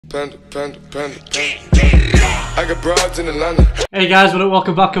I got broads in Atlanta. Hey guys,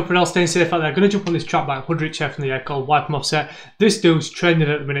 welcome back up and all staying safe out there. I'm going to jump on this track by Hoodrich Hefner called Wipe 'em Offset. This dude's trending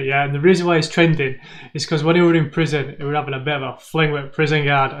at the minute, yeah, and the reason why he's trending is because when he was in prison, he was having a bit of a fling with a prison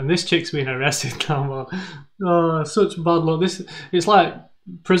guard, and this chick's being arrested now, man. Oh, such bad luck. It's like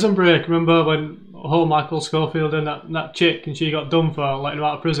Prison Break. Remember when whole Michael Schofield and that chick, and she got done for letting him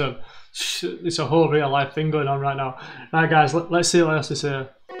out of prison? It's a whole real life thing going on right now. Right guys, let's see what else to say.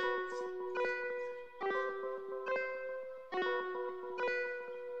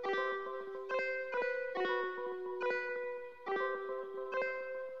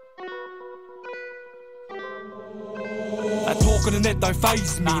 Talk on the net don't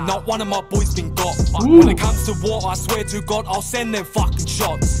faze me, not one of my boys been got. When it comes to war, I swear to God, I'll send them fucking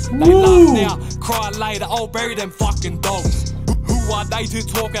shots. They laugh now, cry later, I'll bury them fucking dogs. Who are they to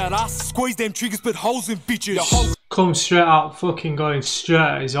talk at us? Squeeze them triggers, put holes in bitches. Come straight out, fucking going straight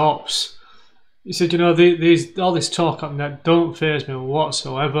at his ops. He said, you know, all this talk on net don't faze me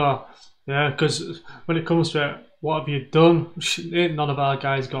whatsoever. Yeah, because when it comes to it, what have you done? Ain't none of our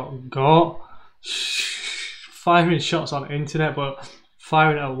guys got. Firing shots on the internet, but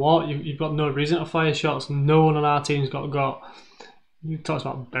firing at what? You've got no reason to fire shots. No one on our team's got. You talk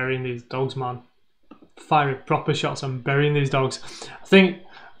about burying these dogs, man. Firing proper shots and burying these dogs. I think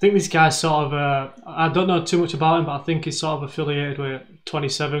this guy's sort of. I don't know too much about him, but I think he's sort of affiliated with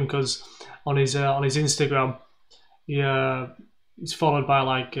 27 because on his Instagram, he's followed by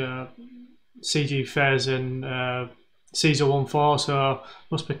like CG Fez and Caesar 14, so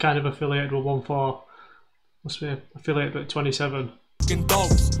must be kind of affiliated with 14. Must be affiliated with 27.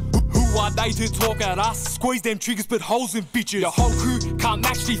 Dogs. Who are they to talk at us? Squeeze them triggers, put holes in bitches. Your whole crew can't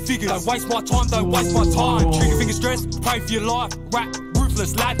match these figures. Don't waste my time, don't waste my time. Trigger finger stress, pray for your life. Rap,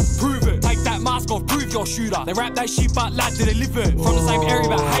 ruthless lad, prove it. Take that mask off, prove your shooter. They rap that shit, but lad, they live it. From the same area,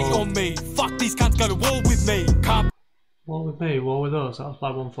 but hate on me. Fuck these cunts, go to war with me. War with me, war with us. That was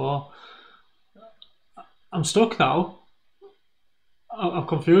 514. I'm stuck now. I've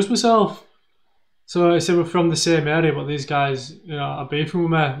confused myself. So he said we're from the same area, but these guys, you know, are beefing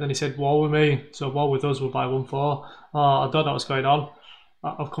with me. Then he said war with me, so war with us will buy 1-4. I don't know what's going on.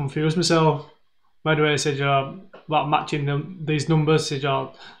 I've confused myself. By the way, he said, you know, about matching these numbers. He said, you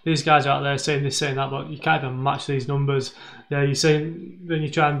know, these guys are out there saying this, saying that, but you can't even match these numbers. Yeah, you're saying, then you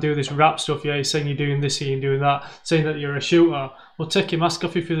try and do this rap stuff. Yeah, you're saying you're doing this, you're doing that, saying that you're a shooter. Well, take your mask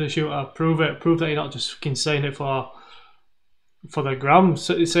off if you're the shooter. Prove it. Prove that you're not just fucking saying it for the gram,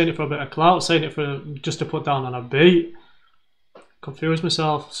 saying it for a bit of clout, saying it for just to put down on a beat. Confused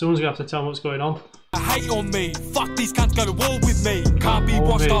myself. Someone's gonna have to tell me what's going on. Hate on me, fuck these cunts, go to war with me. Can't be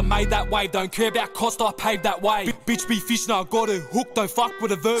washed, I made that way. Don't care about cost, I paved that way. Bitch be fishing, I got a hook. Don't fuck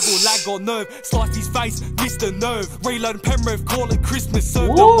with a verbal lag or nerve. Slice his face, miss the nerve. Reload and Penrith, call it Christmas.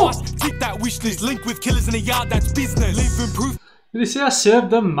 Serve them mice, tick that wish list. Link with killers in the yard, that's business. Living proof. Did he say I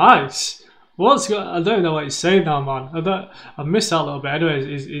served them mice? I don't know what he's saying now, man. I missed that a little bit.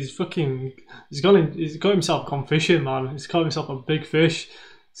 Anyways, he's got himself gone fishing, man. He's caught himself a big fish.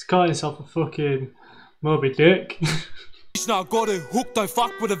 He's caught himself a fucking Moby Dick. I got a hook, don't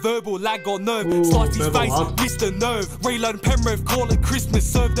fuck with a verbal lag or nerve. Slice his face, miss the nerve. Reload and Penrith, call it Christmas.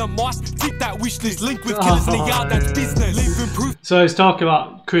 Serve them mice, tick that wish list. Link with killers in the yard, that's business. Living proof. So he's talking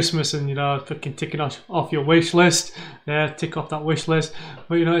about Christmas and, you know, fucking ticking off your wish list. Yeah, tick off that wish list.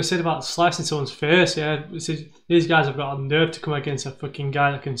 But, you know, he said about slicing someone's face. Yeah, he said these guys have got a nerve to come against a fucking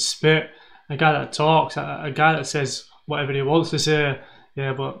guy that can spit, a guy that talks, a guy that says whatever he wants to say.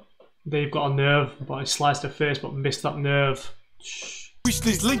 Yeah, but they've got a nerve, but he sliced their face but missed that nerve. Wish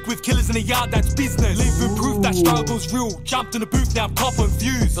list linked with killers in the yard, that's business. Living proof that struggle's real. Jumped in the booth, now I'm copping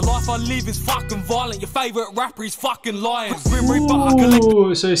views. The life I live is fucking violent. Your favourite rapper is fucking lying.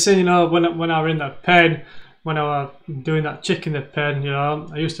 So he's saying, you know, when I were in that pen, when I was doing that chick in the pen, you know,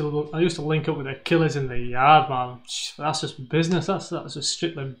 I used to link up with the killers in the yard, man. That's just business. That's just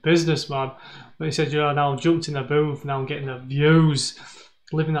strictly business, man. But he said, you know, now I'm jumped in the booth, now I'm getting the views.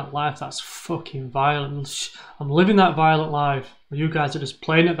 Living that life that's fucking violent. I'm living that violent life. You guys are just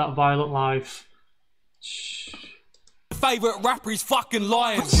playing at that violent life. Favourite rapper is fucking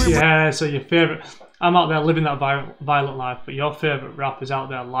lying. Yeah, so your favourite. I'm out there living that violent life, but your favourite rapper's out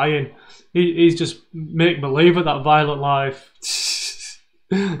there lying. He's just make believe at that violent life.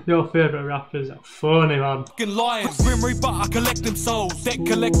 Your favourite rappers are phony, man. Fucking lions, Grim Reaper, I collect them souls. Debt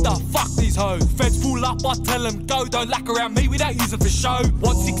collector, fuck these hoes. Feds pull up, I tell them go. Don't lack around me without using for show.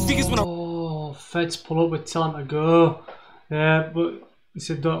 Want 6 figures when I. Oh, feds pull up with telling them to go. Yeah, but he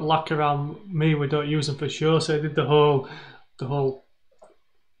said don't lack around me, we don't use them for show. So he did the whole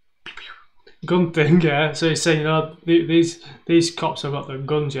gun thing, yeah. So he's saying, you know, these cops have got their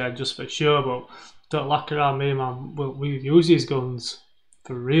guns, yeah, just for sure, but don't lack around me, man. We use these guns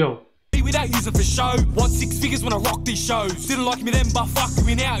for real. Without using for show, want 6 figures when I rock these shows. Didn't like me then, but fuck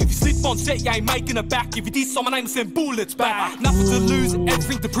me now. If you slip on set, you ain't making it back. If you diss on my name, send bullets back. Nothing to lose,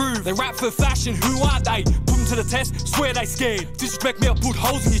 everything to prove. They rap for fashion, who are they? Put them to the test, swear they scared. Disrespect me, I'll put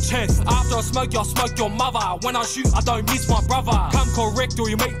holes in your chest. After I smoke you, I'll smoke your mother. When I shoot, I don't miss my brother. Come correct or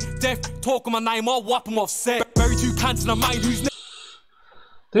you meet death. Talk on my name, I'll wipe them off set. Bury 2 cunts in a main who's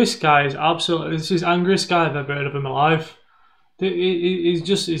This guy is absolutely, this is the angriest guy I've ever heard of in my life. He's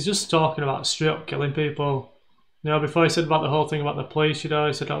just talking about straight up killing people. You know, before he said about the whole thing about the police, you know,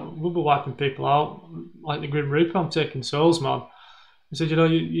 he said, oh, we'll be wiping people out like the Grim Reaper. I'm taking souls, man. He said, you know,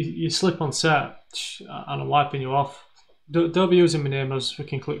 you slip on set and I'm wiping you off. Don't be using my name as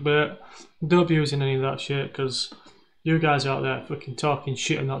freaking clickbait. Don't be using any of that shit, because you guys out there fucking talking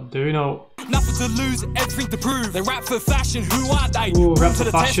shit and not doing it. nothing to lose, everything to prove. They rap for fashion, who are they? Ooh, rap for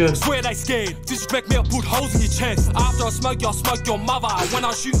fashion. Test, swear they scared. Disrespect me, I'll put holes in your chest. After I smoke you, I'll smoke your mother. When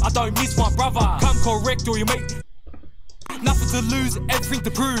I shoot, I don't miss my brother. Come correct or you meet. Nothing to lose, everything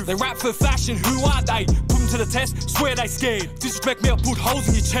to prove. They rap for fashion, who are they? Put them to the test, swear they scared. Disrespect me, I'll put holes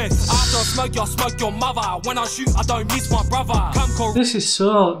in your chest. After I smoke you, I'll smoke your mother. When I shoot, I don't miss my brother. Come correct. This is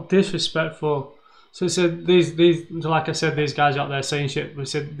so disrespectful. So it said these like I said, these guys out there saying shit. We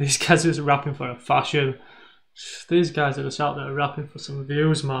said these guys are just rapping for a fashion. These guys are just out there rapping for some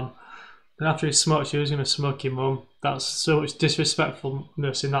views, man. And after he smokes you, he's gonna smoke your mum. That's so much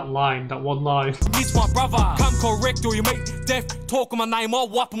disrespectfulness in that line, that one line. Miss my brother, come correct or you meet death. Talk on my name, I'll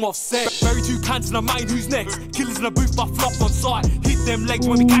wipe them off set. Bury 2 cunts in a main, who's next? Killers in a booth, but flop on sight. Hit them legs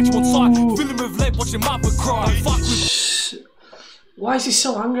when we catch them on sight. Fill them with lead, watch them up and cry. Don't fuck with. Why is he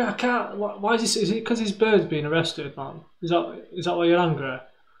so angry? I can't. Why is he? Is it because his bird's being arrested, man? Is that why you're angry?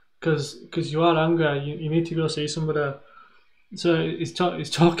 Because you are angry. You need to go see somebody. So he's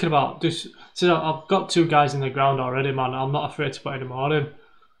talking about this. So I've got 2 guys in the ground already, man. I'm not afraid to put any more in.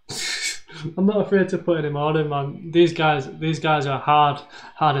 I'm not afraid to put any more in, man. These guys are hard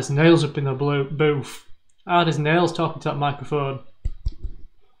as nails up in the booth. Hard as nails talking to that microphone.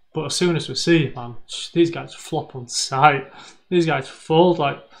 But as soon as we see it, man, these guys flop on sight. These guys fold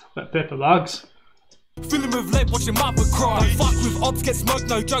like paper bags. Fill him with lead, watch him up and cry. Don't fuck with ops, get smoked,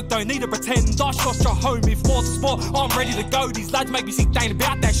 no joke, don't need to pretend. I shot your home, if war's a sport, I'm ready to go. These lads make me sick, they ain't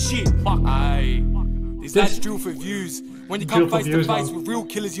about that shit. Fuck, ayy. These lads drill for views. When you come face to face with real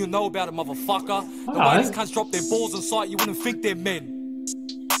killers, you know about it, motherfucker. The way these cunts drop their balls on sight, you wouldn't think they're men.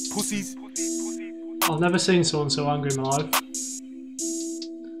 Pussies. I've never seen someone so angry in my life.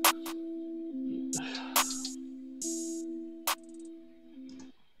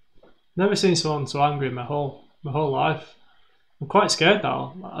 Never seen someone so angry in my whole life. I'm quite scared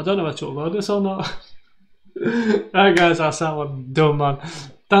now. I don't know whether to upload this or not. Alright guys, that's that one done, man.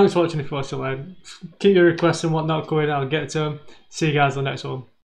 Thanks for watching if you watched the end. Keep your requests and whatnot going, I'll get to them. See you guys on the next one.